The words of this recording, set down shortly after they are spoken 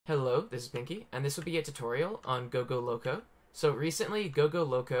Hello, this is Pinky, and this will be a tutorial on GoGo Loco. So recently, GoGo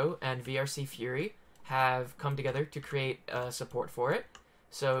Loco and VRC Fury have come together to create support for it.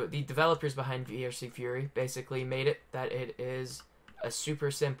 So the developers behind VRC Fury basically made it that it is a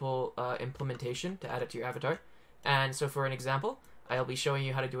super simple implementation to add it to your avatar. And so for an example, I'll be showing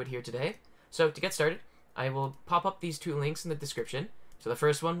you how to do it here today. So to get started, I will pop up these two links in the description. So the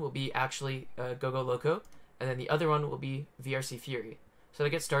first one will be actually GoGo Loco, and then the other one will be VRC Fury. So to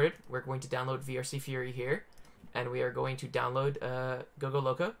get started, we're going to download VRC Fury here, and we are going to download GoGo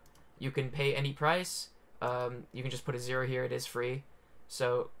Loco. You can pay any price. You can just put a 0 here. It is free.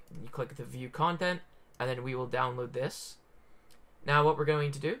 So you click the View Content, and then we will download this. Now what we're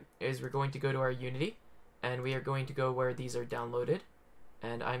going to do is we're going to go to our Unity, and we are going to go where these are downloaded.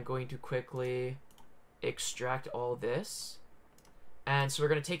 And I'm going to quickly extract all this. And so we're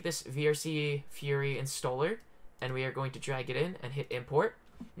going to take this VRC Fury installer, and we are going to drag it in and hit import.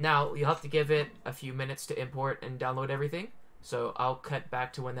 Now, you'll have to give it a few minutes to import and download everything, so I'll cut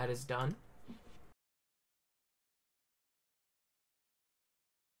back to when that is done.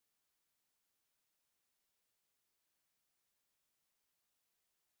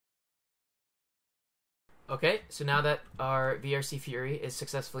 Okay, so now that our VRC Fury is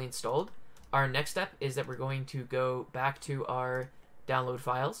successfully installed, our next step is that we're going to go back to our download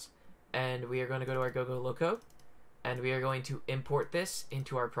files, and we are going to go to our GoGo Loco, and we are going to import this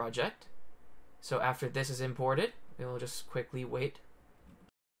into our project. So after this is imported, we will just quickly wait.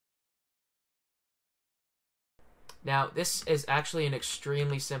 Now this is actually an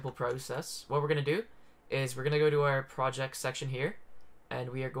extremely simple process. What we're going to do is we're going to go to our project section here, and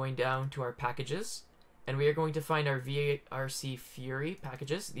we are going down to our packages, and we are going to find our VRC Fury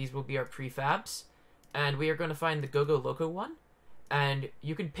packages. These will be our prefabs, and we are going to find the GoGo Loco one, and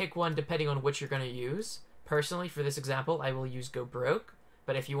you can pick one depending on which you're going to use. Personally, for this example, I will use Go Broke,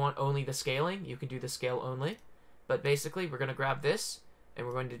 but if you want only the scaling, you can do the scale only. But basically, we're going to grab this, and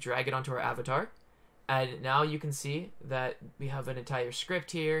we're going to drag it onto our avatar. And now you can see that we have an entire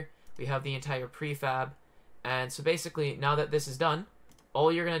script here, we have the entire prefab, and so basically, now that this is done,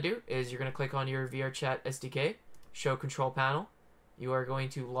 all you're going to do is you're going to click on your VRChat SDK, show control panel. You are going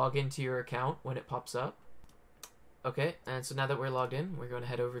to log into your account when it pops up. Okay, and so now that we're logged in, we're going to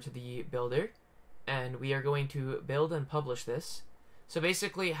head over to the builder, and we are going to build and publish this. So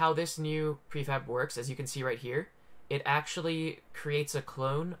basically how this new prefab works, as you can see right here, it actually creates a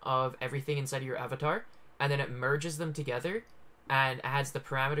clone of everything inside of your avatar, and then it merges them together and adds the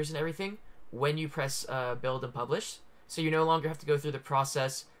parameters and everything when you press build and publish. So you no longer have to go through the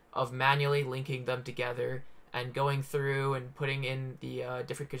process of manually linking them together and going through and putting in the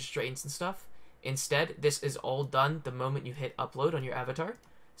different constraints and stuff. Instead, this is all done the moment you hit upload on your avatar.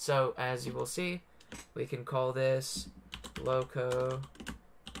 So as you will see, we can call this Loco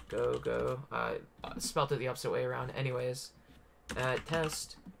GoGo. Spelled it the opposite way around. Anyways,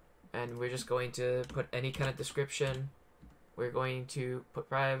 test, and we're just going to put any kind of description. We're going to put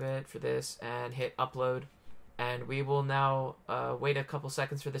private for this and hit upload, and we will now wait a couple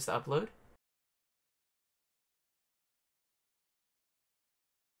seconds for this to upload.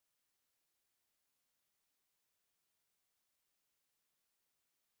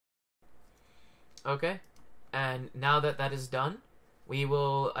 Okay, and now that that is done, I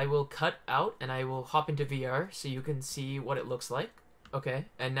will cut out and I will hop into VR so you can see what it looks like. Okay,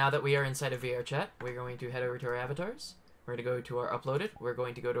 and now that we are inside of VRChat, we're going to head over to our avatars. We're going to go to our uploaded. We're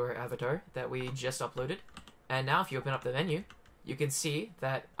going to go to our avatar that we just uploaded. And now if you open up the menu, you can see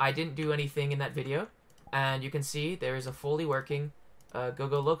that I didn't do anything in that video. And you can see there is a fully working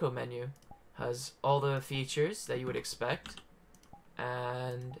GoGo Loco menu. Has all the features that you would expect.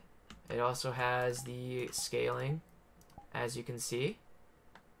 And it also has the scaling, as you can see.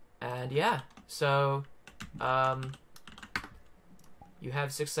 And yeah, so you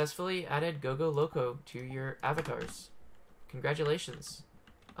have successfully added GoGo Loco to your avatars. Congratulations.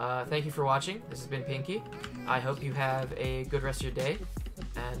 Thank you for watching. This has been Pinky. I hope you have a good rest of your day.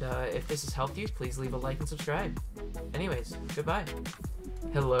 And if this has helped you, please leave a like and subscribe. Anyways, goodbye.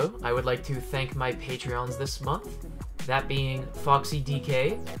 Hello, I would like to thank my Patreons this month. That being Foxy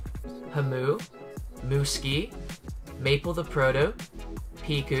DK, Hamu, Mooski, Maple the Proto,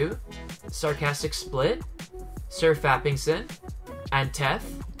 Piku, Sarcastic Split, Sir Fappingson, and Teth.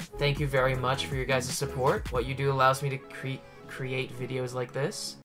 Thank you very much for your guys' support. What you do allows me to create videos like this.